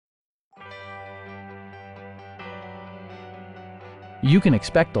You can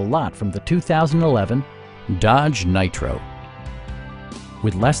expect a lot from the 2011 Dodge Nitro.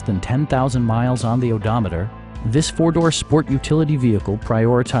 With less than 10,000 miles on the odometer, this four-door sport utility vehicle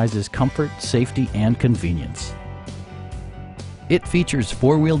prioritizes comfort, safety, and convenience. It features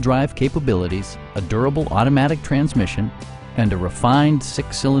four-wheel drive capabilities, a durable automatic transmission, and a refined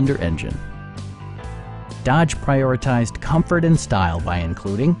six-cylinder engine. Dodge prioritized comfort and style by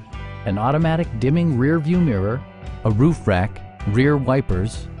including an automatic dimming rear-view mirror, a roof rack, rear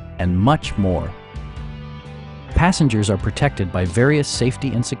wipers, and much more. Passengers are protected by various safety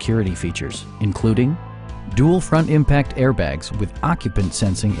and security features, including dual front impact airbags with occupant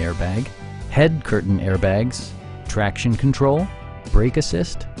sensing airbag, head curtain airbags, traction control, brake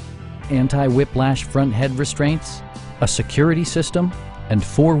assist, anti-whiplash front head restraints, a security system, and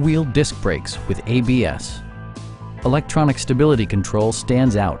four-wheel disc brakes with ABS. Electronic stability control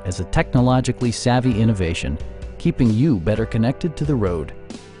stands out as a technologically savvy innovation, keeping you better connected to the road.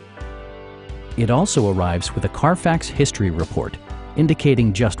 It also arrives with a Carfax history report,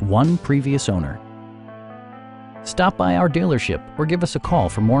 indicating just one previous owner. Stop by our dealership or give us a call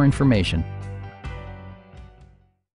for more information.